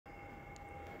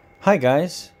Hi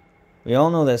guys! We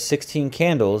all know that 16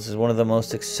 Candles is one of the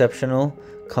most exceptional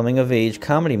coming-of-age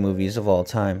comedy movies of all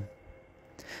time.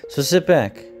 So sit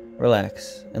back,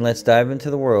 relax, and let's dive into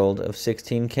the world of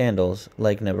 16 Candles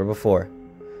like never before.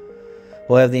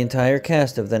 We'll have the entire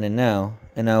cast of Then and Now,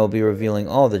 and I will be revealing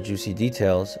all the juicy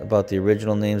details about the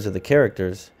original names of the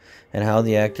characters and how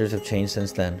the actors have changed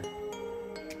since then.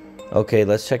 Okay,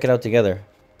 let's check it out together.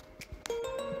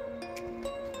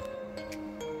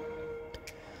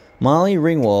 Molly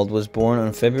Ringwald was born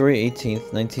on February 18,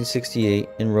 1968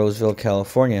 in Roseville,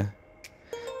 California.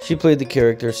 She played the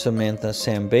character Samantha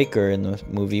Sam Baker in the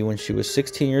movie when she was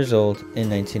 16 years old in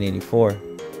 1984.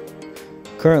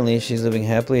 Currently, she's living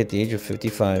happily at the age of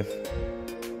 55.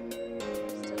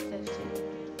 Still 50.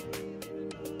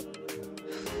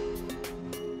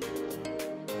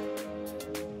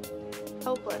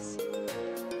 Hopeless.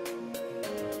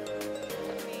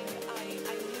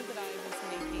 I knew that I was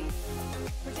making,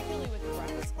 particularly with the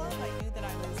Breakfast Club, I knew that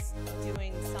I was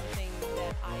doing something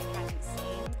that I hadn't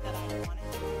seen that I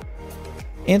wanted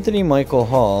to. Anthony Michael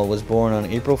Hall was born on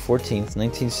April 14,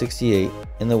 1968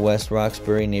 in the West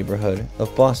Roxbury neighborhood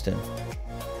of Boston.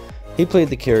 He played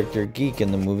the character Geek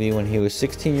in the movie when he was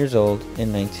 16 years old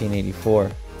in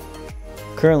 1984.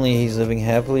 Currently, he's living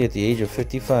happily at the age of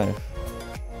 55.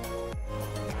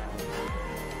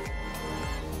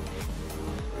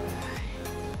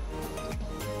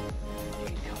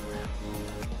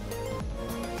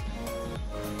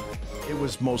 It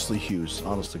was mostly Hughes,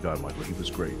 honest to God, Michael. He was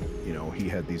great. You know, he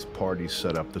had these parties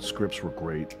set up. The scripts were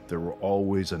great. There were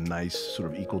always a nice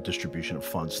sort of equal distribution of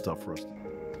fun stuff for us.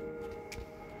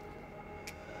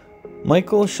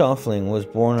 Michael Schoeffling was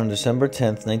born on December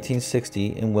 10,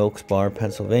 1960 in Wilkes-Barre,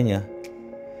 Pennsylvania.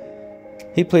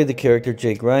 He played the character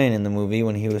Jake Ryan in the movie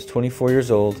when he was 24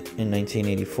 years old in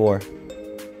 1984.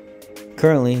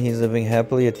 Currently, he's living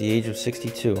happily at the age of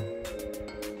 62.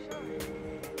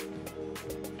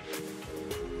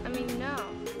 I mean, no.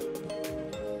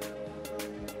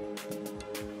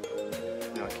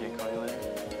 No, I can't call you later.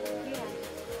 Yeah.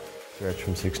 Stretch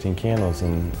from 16 Candles,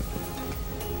 and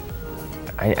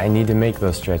I need to make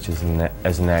those stretches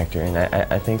as an actor, and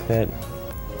I think that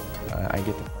I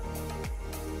get the.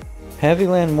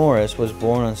 Haviland Morris was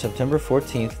born on September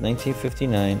 14,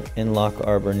 1959 in Lock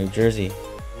Arbor, New Jersey.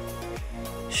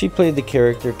 She played the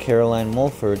character Caroline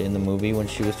Mulford in the movie when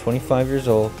she was 25 years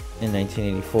old in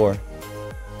 1984.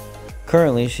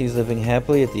 Currently, she's living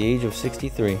happily at the age of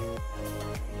 63.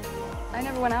 I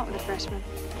never went out with a freshman.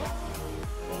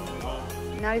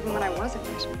 Not even when I was a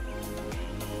freshman.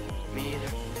 Me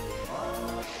either.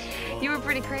 You were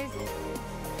pretty crazy.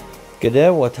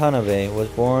 Gade Watanabe was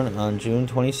born on June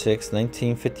 26,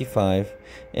 1955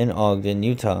 in Ogden,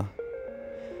 Utah.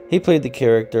 He played the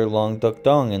character Long Duk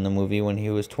Dong in the movie when he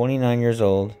was 29 years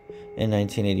old in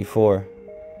 1984.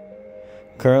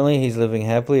 Currently, he's living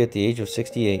happily at the age of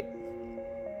 68.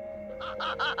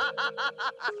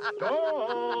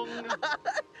 Dong!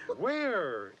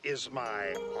 Where is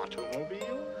my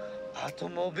automobile?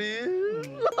 Automobile?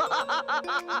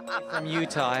 From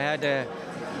Utah.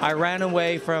 I ran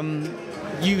away from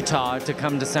Utah to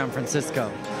come to San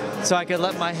Francisco so I could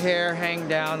let my hair hang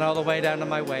down all the way down to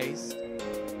my waist.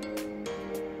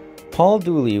 Paul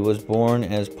Dooley was born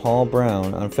as Paul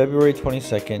Brown on February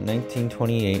 22,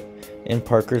 1928 in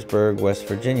Parkersburg, West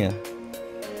Virginia.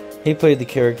 He played the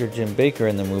character Jim Baker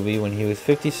in the movie when he was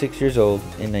 56 years old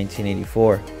in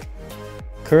 1984.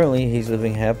 Currently, he's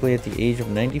living happily at the age of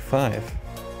 95.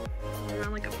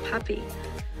 Around like a puppy.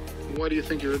 Why do you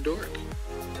think you're a dork?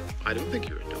 I don't think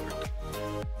you're a dork.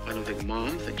 I don't think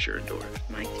Mom thinks you're a dork.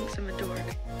 Mike thinks I'm a dork.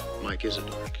 Mike is a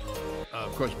dork.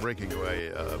 Of course, breaking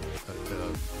away,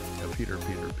 Peter,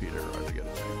 I forget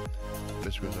his name.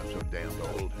 Just because I'm so damned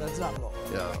old. That's not wrong.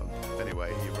 Yeah,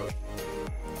 anyway, he wrote.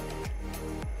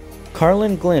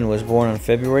 Carlin Glynn was born on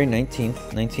February 19,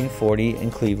 1940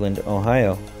 in Cleveland,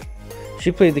 Ohio.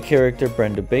 She played the character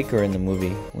Brenda Baker in the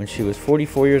movie when she was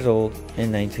 44 years old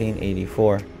in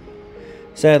 1984.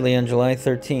 Sadly, on July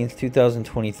 13,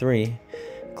 2023,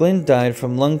 Glynn died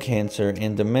from lung cancer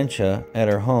and dementia at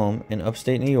her home in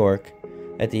upstate New York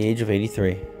at the age of 83.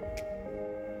 Meeting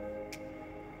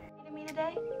me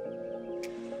today?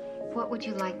 What would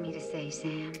you like me to say,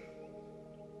 Sam?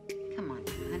 Come on,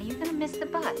 honey, you're gonna miss the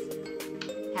bus.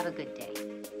 Have a good day.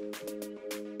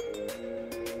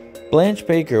 Blanche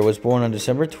Baker was born on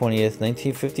December 20th,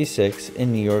 1956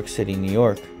 in New York City, New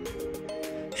York.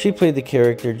 She played the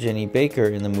character Jenny Baker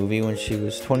in the movie when she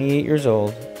was 28 years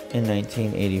old in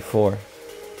 1984.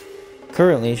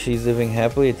 Currently, she's living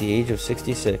happily at the age of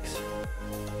 66.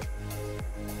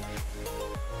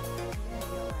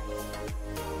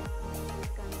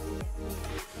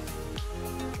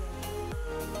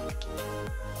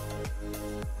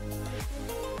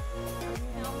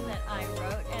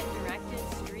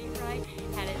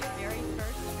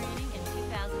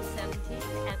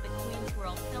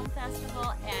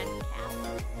 Festival and cast.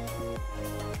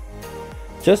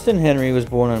 Justin Henry was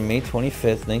born on May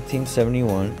 25,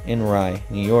 1971 in Rye,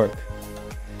 New York.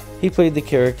 He played the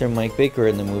character Mike Baker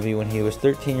in the movie when he was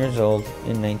 13 years old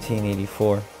in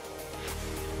 1984.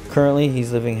 Currently,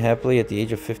 he's living happily at the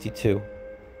age of 52.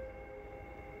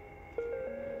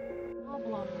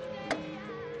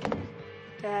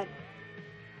 Dad,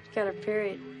 she's got her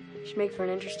period. Should make for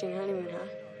an interesting honeymoon, huh?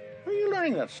 Where are you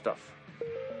learning that stuff?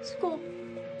 School.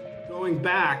 Going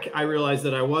back, I realized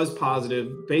that I was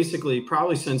positive basically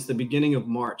probably since the beginning of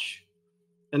March.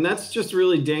 And that's just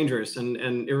really dangerous and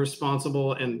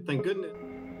irresponsible, and thank goodness.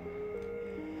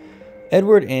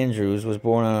 Edward Andrews was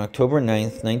born on October 9,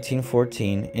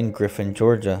 1914 in Griffin,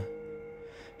 Georgia.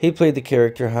 He played the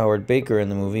character Howard Baker in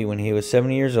the movie when he was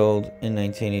 70 years old in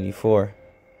 1984.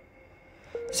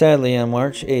 Sadly, on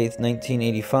March 8,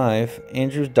 1985,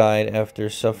 Andrews died after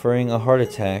suffering a heart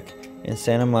attack in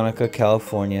Santa Monica,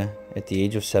 California at the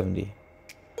age of 70.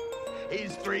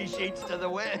 He's 3 sheets to the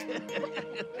wind.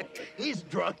 He's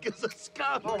drunk as a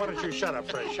skunk. Oh, why don't you shut up,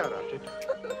 Fred? Shut up.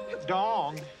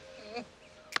 Dong.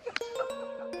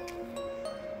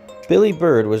 Billy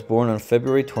Bird was born on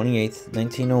February 28,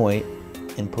 1908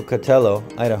 in Pocatello,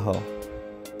 Idaho.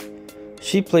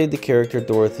 She played the character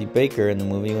Dorothy Baker in the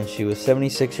movie when she was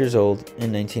 76 years old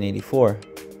in 1984.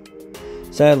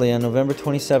 Sadly, on November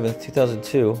 27,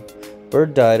 2002,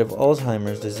 Bird died of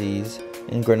Alzheimer's disease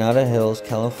in Granada Hills,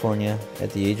 California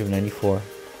at the age of 94.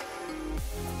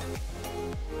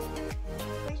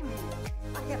 Wait a minute.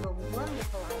 I have a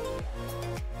wonderful idea.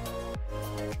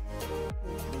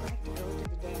 Would you like to go to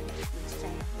the dance with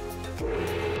Sam?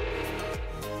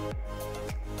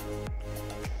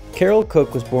 Carol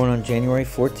Cook was born on January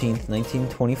 14,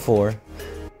 1924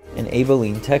 in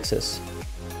Abilene, Texas.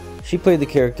 She played the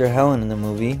character Helen in the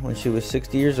movie when she was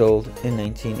 60 years old in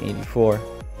 1984.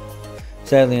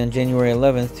 Sadly, on January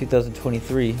 11,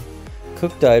 2023,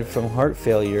 Cook died from heart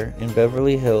failure in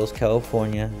Beverly Hills,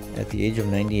 California at the age of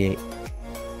 98.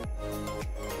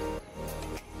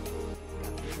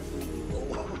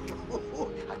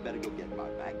 I better go get my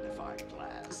magnifying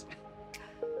glass.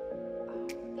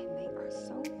 And they are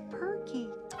so perky.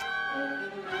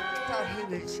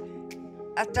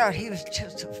 I thought he was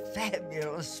just a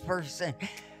fabulous person,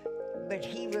 but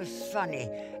he was funny,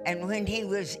 and when he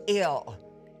was ill.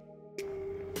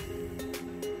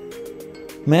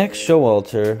 Max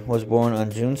Showalter was born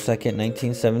on June 2,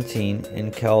 1917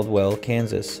 in Caldwell,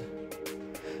 Kansas.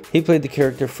 He played the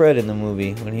character Fred in the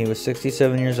movie when he was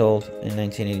 67 years old in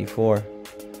 1984.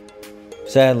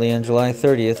 Sadly, on July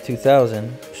 30,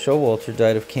 2000, Showalter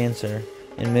died of cancer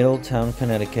in Middletown,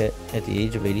 Connecticut at the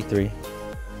age of 83.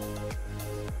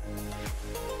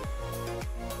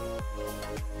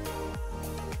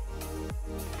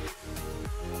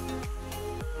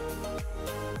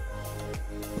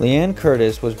 Leanne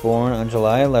Curtis was born on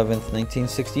July 11,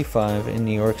 1965 in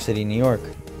New York City, New York.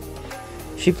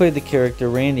 She played the character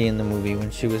Randy in the movie when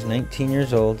she was 19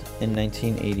 years old in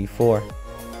 1984.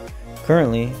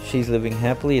 Currently, she's living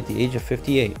happily at the age of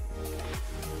 58.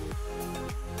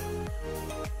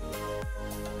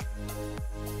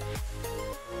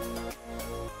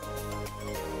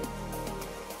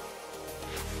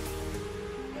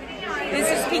 This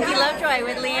is Pinky Lovejoy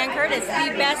with Leanne Curtis,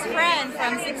 the best friend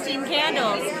from 16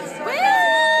 Candles. Woo!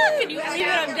 Can you believe it?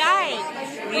 I'm dying.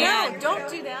 No, don't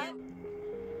do that.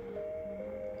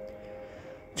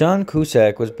 John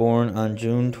Cusack was born on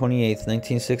June 28,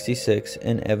 1966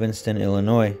 in Evanston,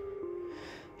 Illinois.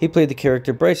 He played the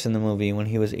character Bryce in the movie when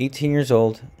he was 18 years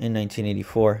old in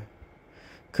 1984.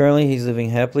 Currently, he's living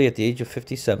happily at the age of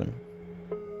 57.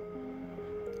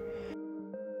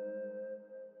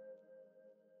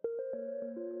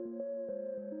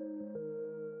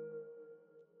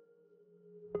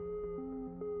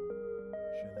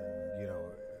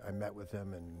 I met with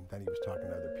him, and then he was talking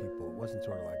to other people. It wasn't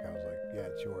sort of like I was like, yeah,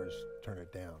 it's yours, turn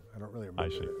it down. I don't really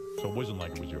remember. I see. So it wasn't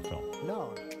like it was your film.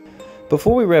 No.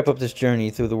 Before we wrap up this journey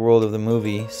through the world of the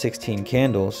movie 16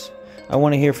 Candles, I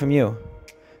want to hear from you.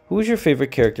 Who is your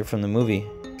favorite character from the movie?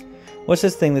 What's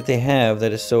this thing that they have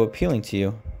that is so appealing to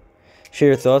you? Share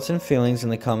your thoughts and feelings in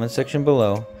the comment section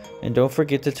below, and don't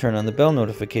forget to turn on the bell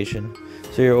notification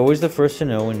so you're always the first to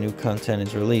know when new content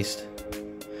is released.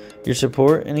 Your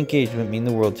support and engagement mean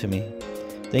the world to me.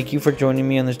 Thank you for joining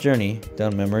me on this journey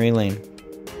down memory lane.